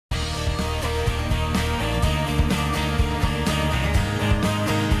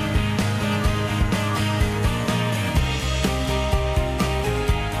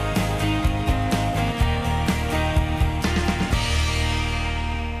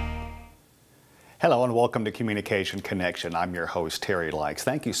Hello and welcome to Communication Connection. I'm your host, Terry Likes.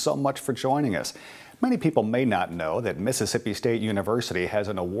 Thank you so much for joining us. Many people may not know that Mississippi State University has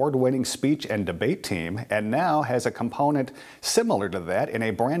an award-winning speech and debate team and now has a component similar to that in a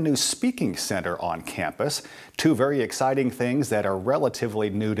brand new speaking center on campus. Two very exciting things that are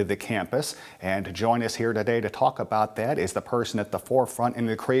relatively new to the campus. And to join us here today to talk about that is the person at the forefront in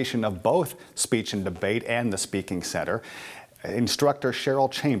the creation of both speech and debate and the speaking center, instructor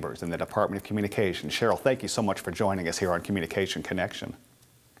Cheryl Chambers in the Department of Communication. Cheryl, thank you so much for joining us here on Communication Connection.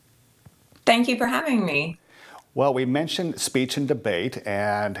 Thank you for having me. Well, we mentioned speech and debate,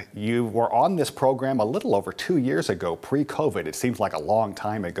 and you were on this program a little over 2 years ago, pre-COVID. It seems like a long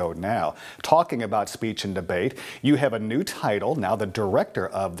time ago now. Talking about speech and debate, you have a new title, now the director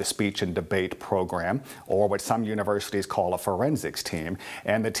of the speech and debate program, or what some universities call a forensics team.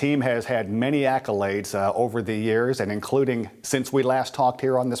 And the team has had many accolades over the years, and including since we last talked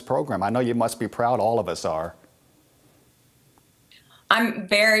here on this program. I know you must be proud, all of us are. I'm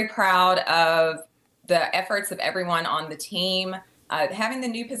very proud of the efforts of everyone on the team. Having the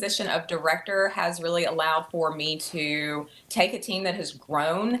new position of director has really allowed for me to take a team that has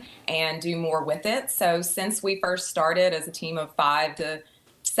grown and do more with it. So since we first started as a team of 5 to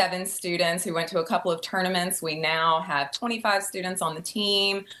 7 students who went to a couple of tournaments, we now have 25 students on the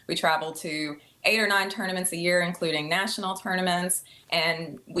team. We travel to 8 or 9 tournaments a year, including national tournaments.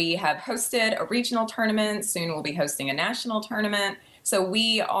 And we have hosted a regional tournament. Soon we'll be hosting a national tournament. So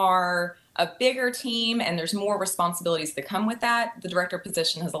we are a bigger team, and there's more responsibilities that come with that. The director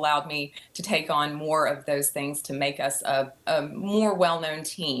position has allowed me to take on more of those things to make us a more well-known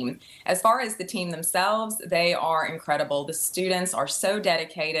team. As far as the team themselves, they are incredible. The students are so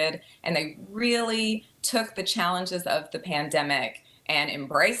dedicated, and they really took the challenges of the pandemic and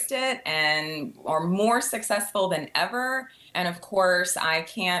embraced it and are more successful than ever. And of course, I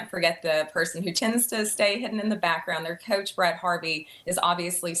can't forget the person who tends to stay hidden in the background. Their coach, Brett Harvey, is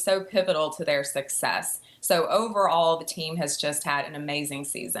obviously so pivotal to their success. So overall, the team has just had an amazing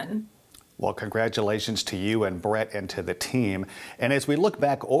season. Well, congratulations to you and Brett and to the team. And as we look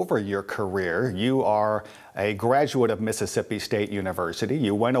back over your career, you are a graduate of Mississippi State University.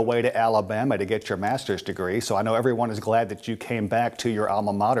 You went away to Alabama to get your master's degree. So I know everyone is glad that you came back to your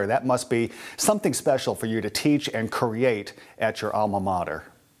alma mater. That must be something special for you to teach and create at your alma mater.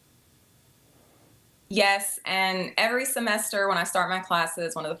 Yes, and every semester when I start my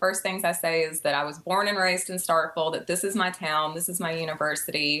classes, one of the first things I say is that I was born and raised in Starkville, that this is my town, this is my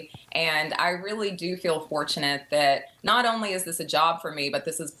university, and I really do feel fortunate that not only is this a job for me, but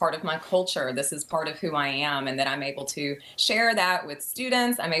this is part of my culture, this is part of who I am, and that I'm able to share that with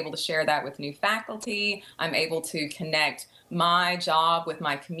students, I'm able to share that with new faculty, I'm able to connect my job with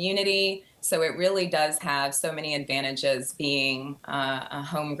my community, so it really does have so many advantages being a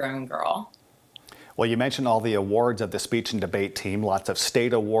homegrown girl. Well, you mentioned all the awards of the speech and debate team, lots of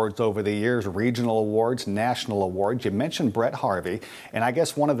state awards over the years, regional awards, national awards. You mentioned Brett Harvey, and I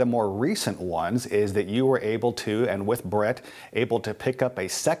guess one of the more recent ones is that you were able to, and with Brett, able to pick up a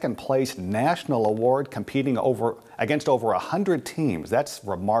second place national award competing against over 100 teams. That's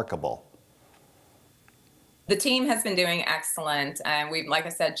remarkable. The team has been doing excellent, and we've, like I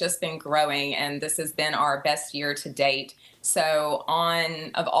said, just been growing, and this has been our best year to date. So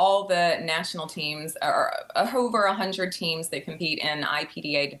of all the national teams, or over 100 teams that compete in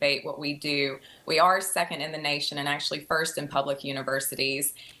IPDA debate, what we do, we are second in the nation and actually first in public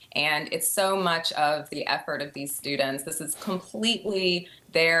universities. And it's so much of the effort of these students. This is completely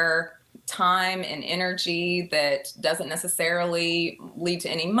their time and energy that doesn't necessarily lead to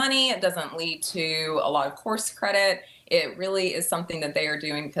any money. It doesn't lead to a lot of course credit. It really is something that they are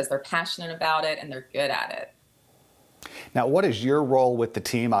doing because they're passionate about it and they're good at it. Now, what is your role with the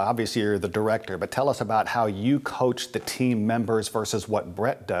team? Obviously, you're the director, but tell us about how you coach the team members versus what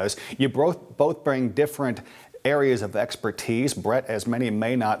Brett does. You both bring different areas of expertise. Brett, as many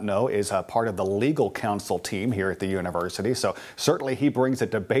may not know, is a part of the legal counsel team here at the university. So certainly he brings a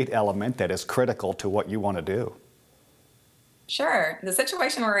debate element that is critical to what you want to do. Sure. The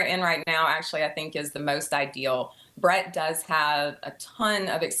situation we're in right now, actually, I think is the most ideal. Brett does have a ton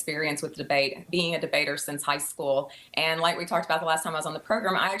of experience with debate, being a debater since high school. And like we talked about the last time I was on the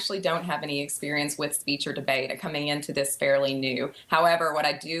program, I actually don't have any experience with speech or debate. Coming into this fairly new. However, what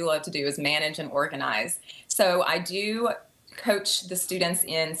I do love to do is manage and organize. So I do coach the students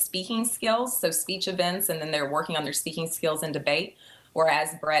in speaking skills, so speech events, and then they're working on their speaking skills in debate.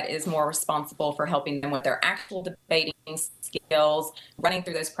 Whereas Brett is more responsible for helping them with their actual debating skills, running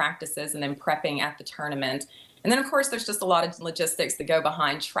through those practices, and then prepping at the tournament. And then, of course, there's just a lot of logistics that go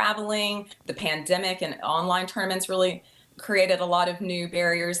behind traveling. The pandemic and online tournaments really created a lot of new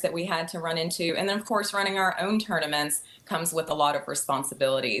barriers that we had to run into. And then, of course, running our own tournaments comes with a lot of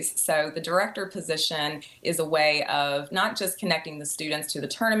responsibilities. So the director position is a way of not just connecting the students to the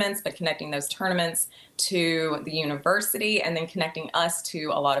tournaments, but connecting those tournaments to the university and then connecting us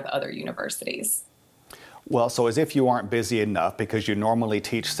to a lot of other universities. Well, so as if you aren't busy enough, because you normally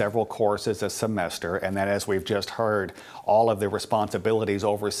teach several courses a semester, and then as we've just heard, all of the responsibilities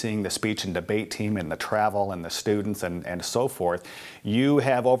overseeing the speech and debate team and the travel and the students and so forth, you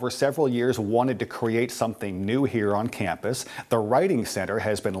have over several years wanted to create something new here on campus. The Writing Center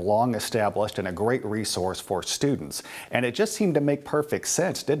has been long established and a great resource for students. And it just seemed to make perfect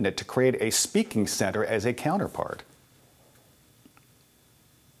sense, didn't it, to create a speaking center as a counterpart?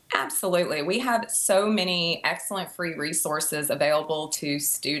 Absolutely. We have so many excellent free resources available to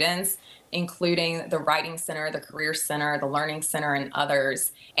students, including the Writing Center, the Career Center, the Learning Center, and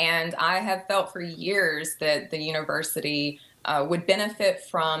others. And I have felt for years that the university would benefit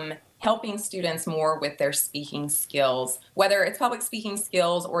from helping students more with their speaking skills, whether it's public speaking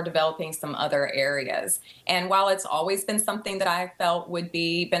skills or developing some other areas. And while it's always been something that I felt would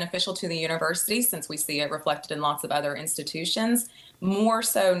be beneficial to the university, since we see it reflected in lots of other institutions, more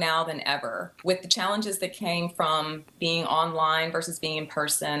so now than ever, with the challenges that came from being online versus being in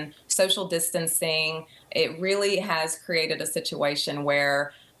person, social distancing, it really has created a situation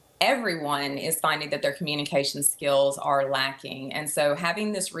where everyone is finding that their communication skills are lacking. And so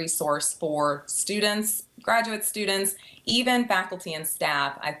having this resource for students, graduate students, even faculty and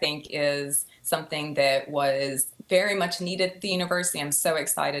staff, I think is something that was very much needed at the university. I'm so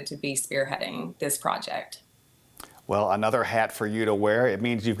excited to be spearheading this project. Well, another hat for you to wear. It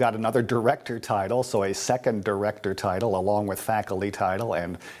means you've got another director title, so a second director title along with faculty title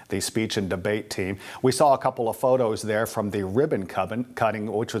and the speech and debate team. We saw a couple of photos there from the ribbon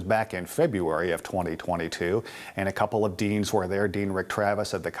cutting, which was back in February of 2022, and a couple of deans were there. Dean Rick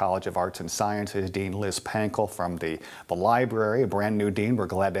Travis at the College of Arts and Sciences, Dean Liz Pankel from the library, a brand new dean. We're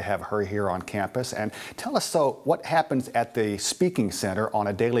glad to have her here on campus. And tell us, so what happens at the Speaking Center on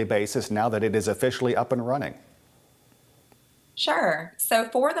a daily basis now that it is officially up and running? Sure. So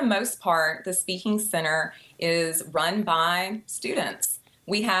for the most part, the Speaking Center is run by students.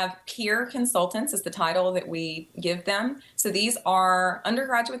 We have peer consultants is the title that we give them. So these are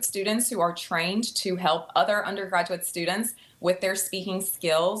undergraduate students who are trained to help other undergraduate students with their speaking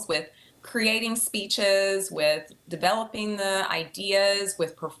skills, with creating speeches, with developing the ideas,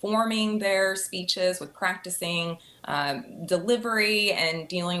 with performing their speeches, with practicing delivery and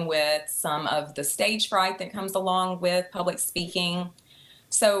dealing with some of the stage fright that comes along with public speaking.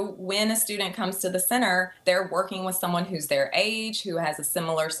 So when a student comes to the center, they're working with someone who's their age, who has a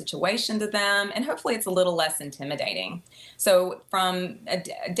similar situation to them, and hopefully it's a little less intimidating. So from a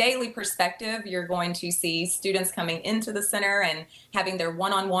daily perspective, you're going to see students coming into the center and having their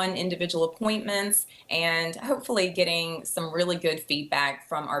one-on-one individual appointments and hopefully getting some really good feedback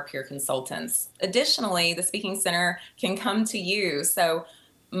from our peer consultants. Additionally, the Speaking Center can come to you. So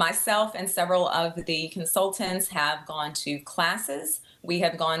myself and several of the consultants have gone to classes. We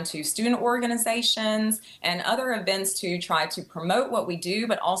have gone to student organizations and other events to try to promote what we do,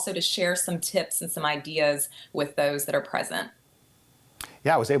 but also to share some tips and some ideas with those that are present.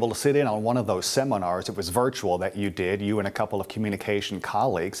 Yeah, I was able to sit in on one of those seminars. It was virtual that you did, you and a couple of communication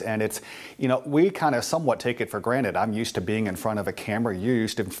colleagues. And it's, you know, we kind of somewhat take it for granted. I'm used to being in front of a camera, you're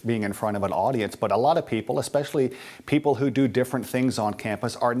used to being in front of an audience. But a lot of people, especially people who do different things on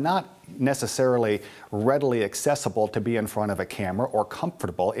campus, are not necessarily readily accessible to be in front of a camera or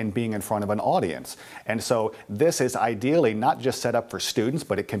comfortable in being in front of an audience. And so this is ideally not just set up for students,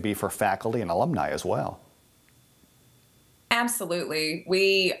 but it can be for faculty and alumni as well. Absolutely.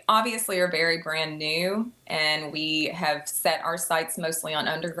 We obviously are very brand new, and we have set our sights mostly on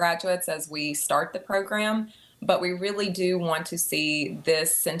undergraduates as we start the program, but we really do want to see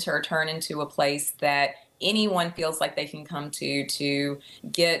this center turn into a place that anyone feels like they can come to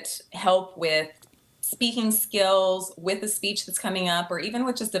get help with speaking skills, with the speech that's coming up, or even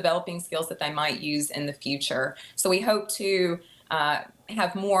with just developing skills that they might use in the future. So we hope to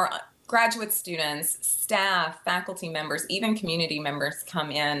have more graduate students, staff, faculty members, even community members come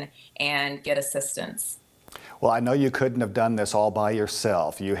in and get assistance. Well, I know you couldn't have done this all by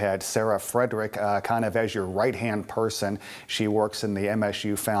yourself. You had Sarah Frederick kind of as your right-hand person. She works in the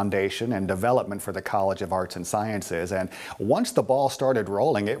MSU Foundation and Development for the College of Arts and Sciences. And once the ball started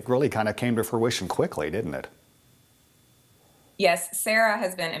rolling, it really kind of came to fruition quickly, didn't it? Yes, Sarah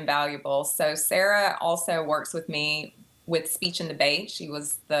has been invaluable. So Sarah also works with me with speech and debate. She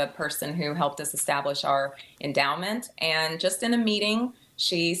was the person who helped us establish our endowment. And just in a meeting,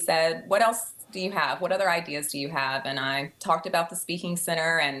 she said, what else do you have? What other ideas do you have? And I talked about the Speaking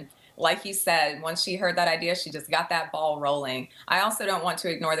Center, and like you said, once she heard that idea, she just got that ball rolling. I also don't want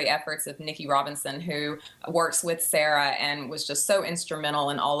to ignore the efforts of Nikki Robinson, who works with Sarah and was just so instrumental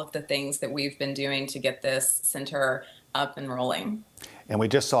in all of the things that we've been doing to get this center up and rolling. And we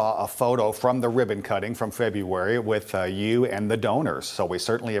just saw a photo from the ribbon cutting from February with you and the donors. So we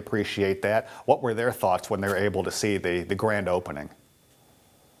certainly appreciate that. What were their thoughts when they were able to see the grand opening?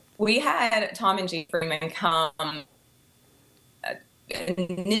 We had Tom and Jean Freeman come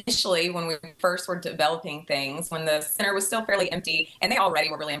initially when we first were developing things, when the center was still fairly empty, and they already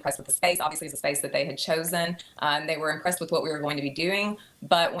were really impressed with the space. Obviously, it's a space that they had chosen. They were impressed with what we were going to be doing.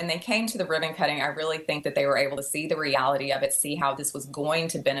 But when they came to the ribbon cutting, I really think that they were able to see the reality of it, see how this was going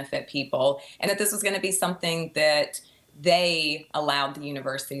to benefit people, and that this was going to be something that they allowed the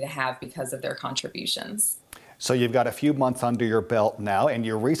university to have because of their contributions. So you've got a few months under your belt now, and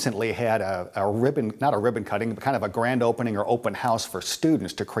you recently had a ribbon, not a ribbon cutting, but kind of a grand opening or open house for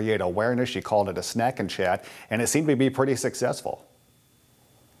students to create awareness. You called it a snack and chat, and it seemed to be pretty successful.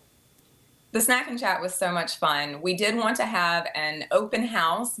 The snack and chat was so much fun. We did want to have an open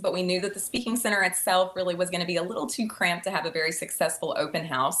house, but we knew that the Speaking Center itself really was going to be a little too cramped to have a very successful open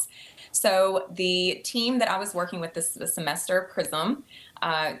house. So the team that I was working with this semester, Prism,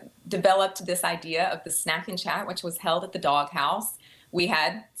 developed this idea of the snack and chat, which was held at the doghouse. We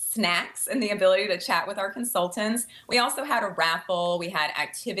had snacks and the ability to chat with our consultants. We also had a raffle, we had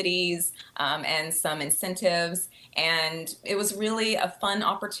activities and some incentives, and it was really a fun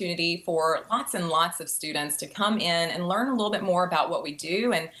opportunity for lots and lots of students to come in and learn a little bit more about what we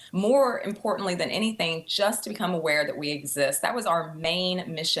do, and more importantly than anything, just to become aware that we exist. That was our main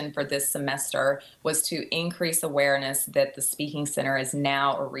mission for this semester, was to increase awareness that the Speaking Center is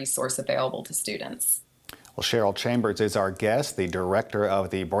now a resource available to students. Well, Cheryl Chambers is our guest, the director of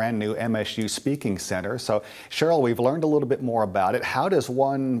the brand new MSU Speaking Center. So, Cheryl, we've learned a little bit more about it. How does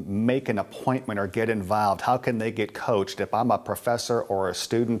one make an appointment or get involved? How can they get coached? If I'm a professor or a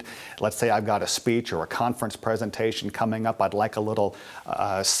student, let's say I've got a speech or a conference presentation coming up, I'd like a little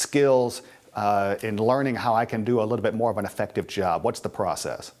skills in learning how I can do a little bit more of an effective job. What's the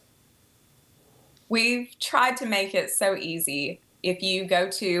process? We've tried to make it so easy. If you go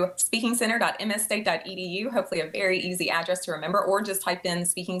to speakingcenter.msstate.edu, hopefully a very easy address to remember, or just type in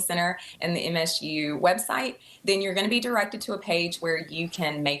Speaking Center in the MSU website, then you're going to be directed to a page where you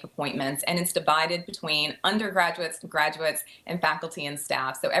can make appointments, and it's divided between undergraduates, graduates, and faculty and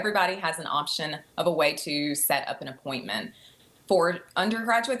staff. So everybody has an option of a way to set up an appointment. For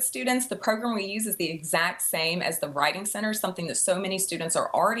undergraduate students, the program we use is the exact same as the Writing Center, something that so many students are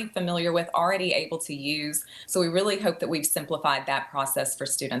already familiar with, already able to use. So we really hope that we've simplified that process for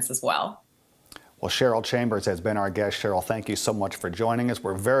students as well. Well, Cheryl Chambers has been our guest. Cheryl, thank you so much for joining us.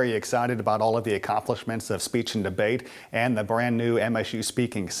 We're very excited about all of the accomplishments of speech and debate and the brand new MSU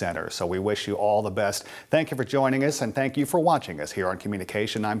Speaking Center. So we wish you all the best. Thank you for joining us, and thank you for watching us here on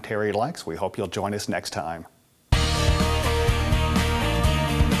Communication. I'm Terry Likes. We hope you'll join us next time.